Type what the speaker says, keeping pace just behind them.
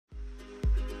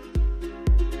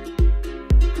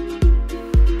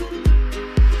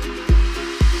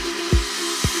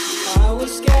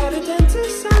scared of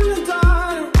dentists and the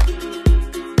dark.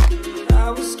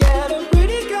 I was scared of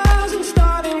pretty girls and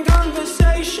starting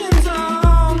conversations.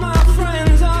 All my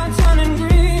friends are turning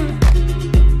green.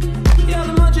 Yeah,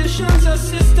 the magician's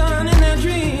assistant in their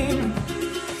dream.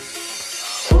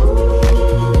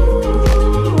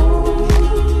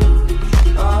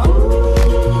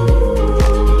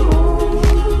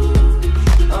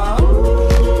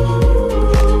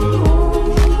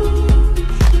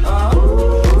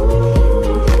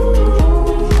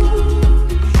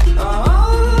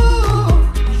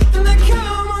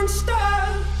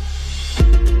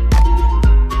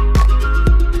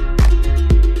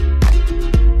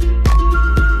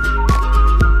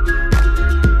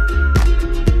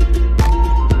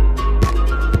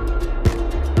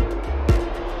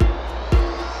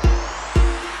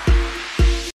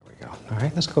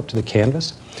 Let's go up to the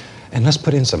canvas and let's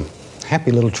put in some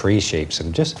happy little tree shapes and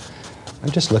I'm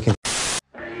just looking.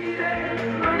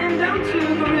 Running down to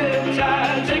the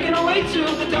riptide, taking away to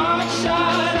the dark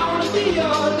side. I wanna be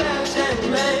your left-hand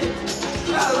man.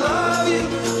 I love you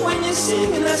when you're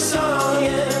singing that song,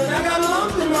 and I got a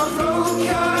lump in my throat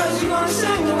 'cause you're gonna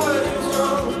sing the words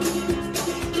wrong.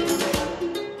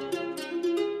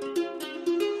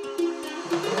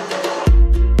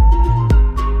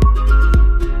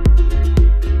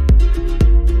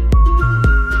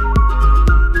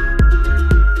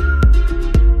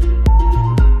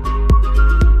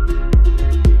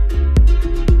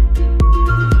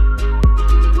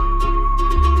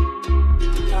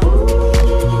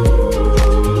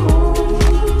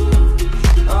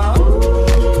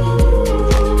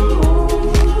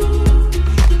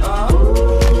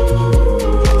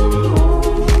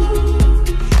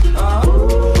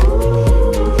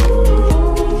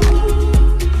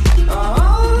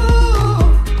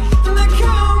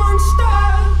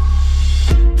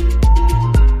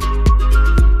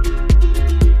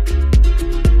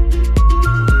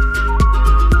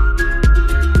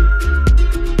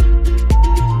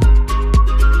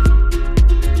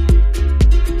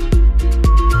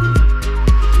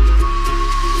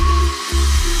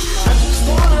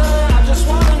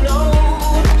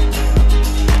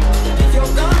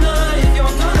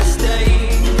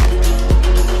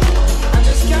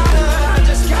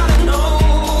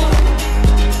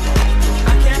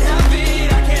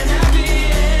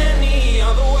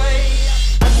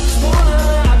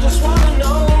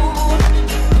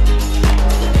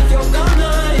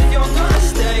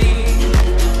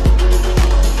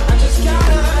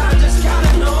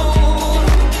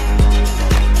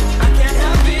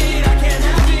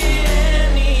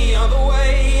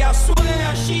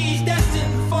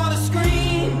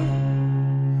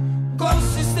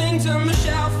 Closest thing to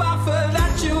Michelle Pfeiffer.